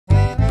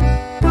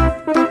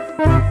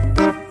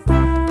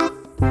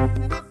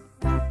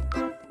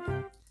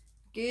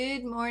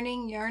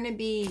morning,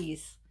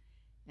 Yarnabees.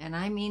 And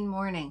I mean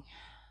morning.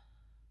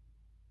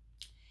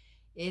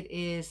 It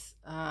is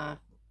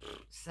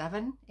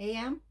 7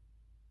 a.m.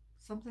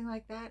 something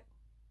like that,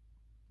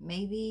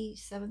 maybe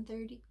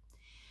 7:30.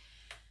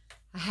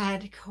 I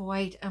had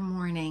quite a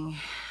morning.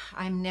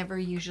 I'm never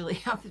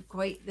usually up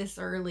quite this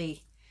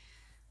early,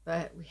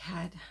 but we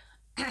had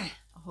a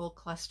whole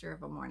cluster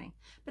of a morning.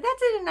 But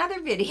that's in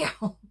another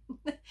video.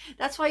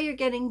 That's why you're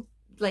getting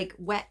like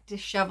wet,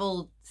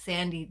 disheveled,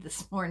 sandy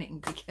this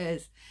morning,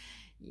 because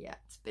yeah,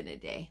 it's been a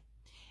day.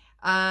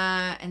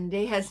 And the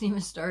day hasn't even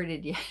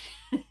started yet.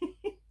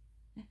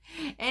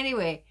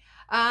 Anyway,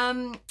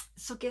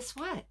 so guess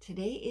what?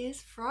 Today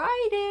is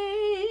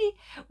Friday,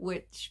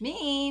 which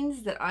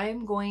means that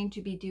I'm going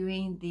to be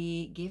doing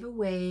the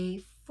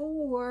giveaway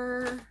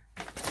for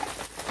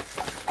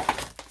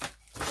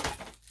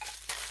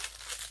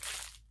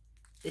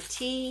the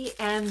tea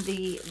and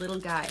the little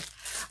guy.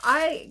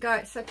 I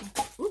got such a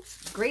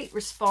great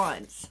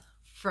response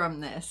from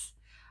this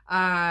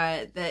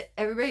that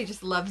everybody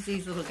just loves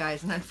these little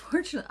guys, and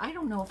unfortunately I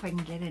don't know if I can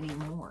get any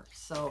more,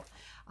 so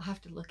I'll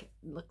have to look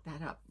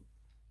that up.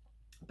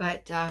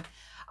 But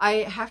I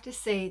have to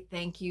say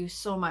thank you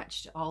so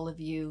much to all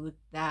of you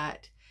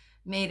that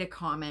made a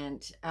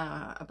comment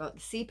about the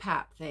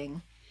CPAP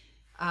thing.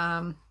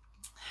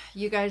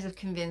 You guys have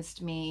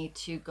convinced me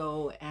to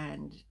go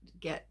and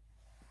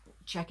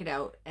check it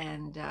out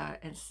and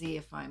see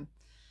if I'm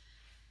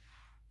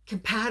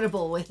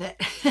compatible with it.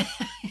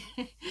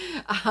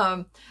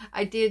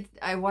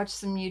 I watched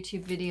some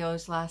YouTube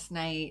videos last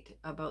night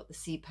about the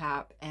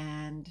CPAP,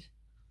 and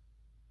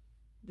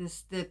the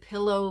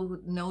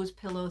nose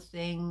pillow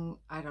thing,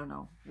 I don't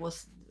know. We'll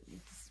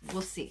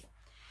see.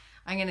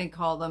 I'm gonna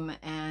call them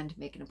and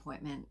make an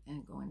appointment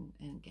and go in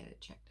and get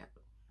it checked out.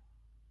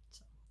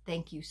 So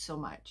thank you so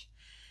much.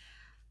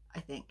 I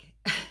think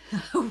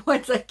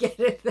once I get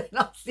it, then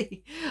I'll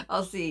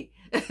see.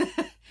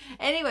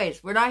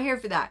 Anyways, we're not here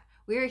for that.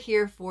 We're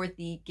here for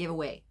the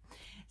giveaway.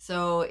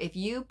 So if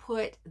you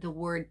put the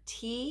word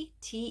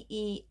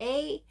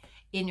T-E-A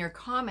in your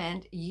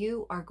comment,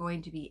 you are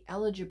going to be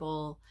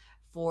eligible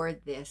for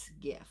this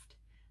gift.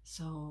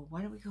 So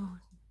why don't we go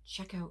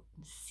check out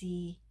and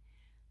see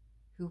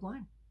who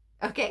won?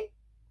 Okay,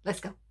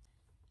 let's go.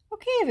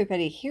 Okay,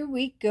 everybody, here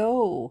we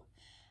go.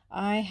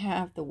 I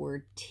have the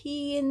word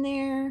tea in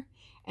there,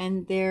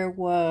 and there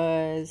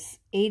was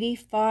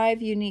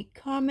 85 unique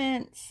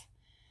comments.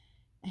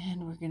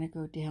 And we're going to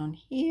go down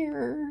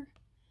here.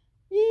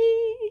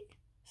 Yay!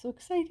 So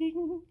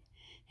exciting.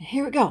 And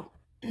here we go.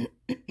 Do,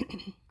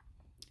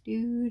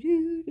 do,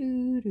 do,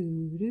 do,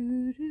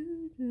 do,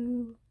 do,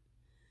 do.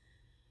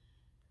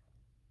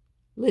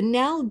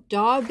 Linnell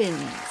Dobbins.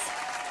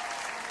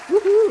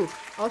 Woohoo!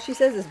 All she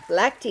says is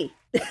black tea.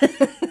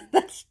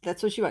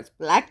 That's what she wants.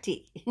 Black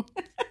tea.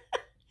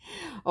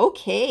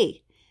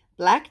 Okay.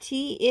 Black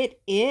tea it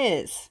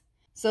is.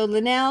 So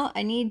Linnell,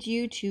 I need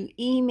you to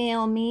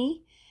email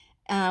me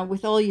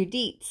with all your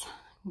deets.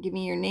 Give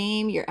me your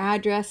name, your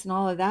address, and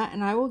all of that,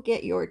 and I will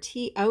get your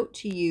tea out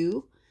to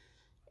you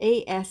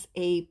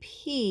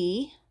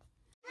ASAP.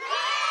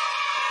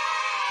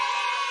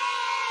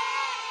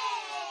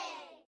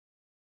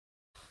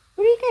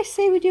 What do you guys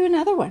say we do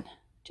another one?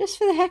 Just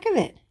for the heck of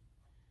it.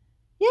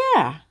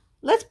 Yeah,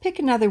 let's pick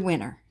another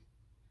winner.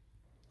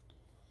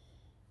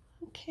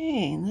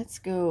 Okay, let's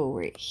go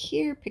right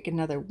here, pick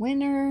another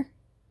winner,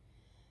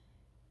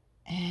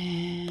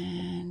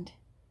 and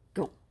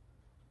go.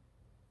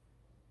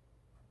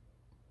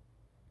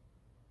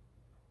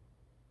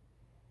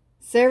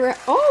 Sarah,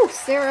 oh,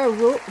 Sarah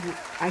wrote,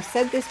 I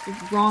said this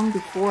wrong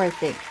before, I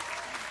think.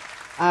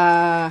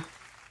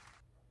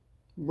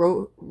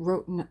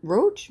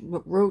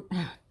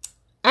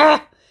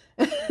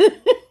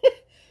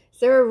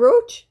 Sarah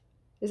Roach,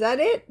 is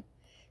that it?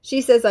 She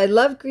says, I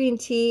love green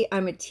tea.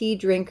 I'm a tea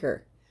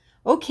drinker.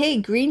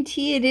 Okay, green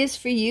tea it is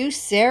for you,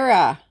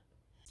 Sarah.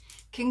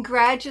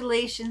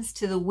 Congratulations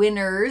to the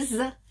winners.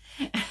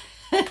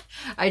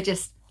 I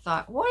just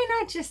thought, why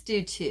not just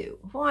do two?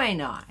 Why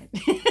not?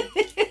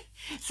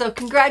 So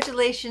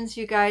congratulations,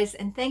 you guys,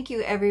 and thank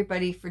you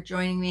everybody for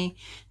joining me.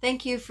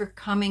 Thank you for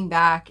coming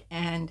back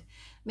and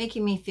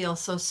making me feel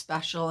so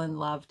special and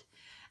loved.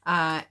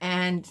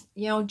 And,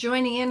 you know,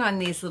 joining in on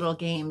these little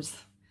games.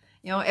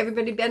 You know,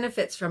 everybody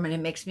benefits from it. It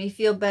makes me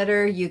feel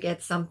better. You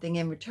get something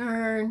in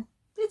return.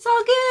 It's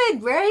all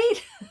good,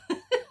 right?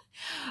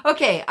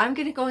 Okay, I'm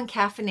going to go and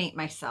caffeinate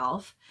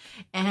myself.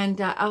 And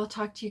I'll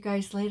talk to you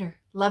guys later.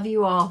 Love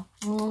you all.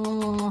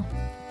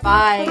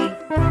 Bye.